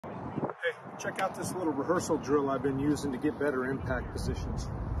Check out this little rehearsal drill I've been using to get better impact positions.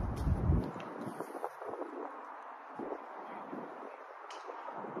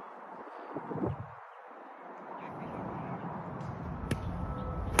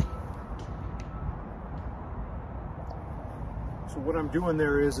 So what I'm doing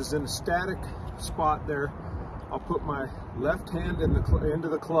there is in a static spot there, I'll put my left hand into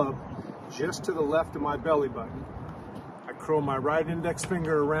the club just to the left of my belly button. I curl my right index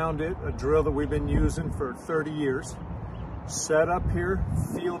finger around it, a drill that we've been using for 30 years. Set up here,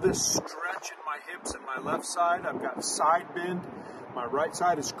 feel this stretch in my hips and my left side. I've got side bend, my right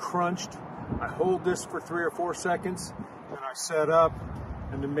side is crunched. I hold this for 3 or 4 seconds, then I set up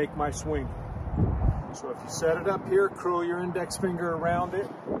and then make my swing. So if you set it up here, curl your index finger around it,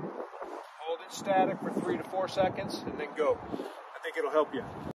 hold it static for 3 to 4 seconds, and then go. I think it'll help you.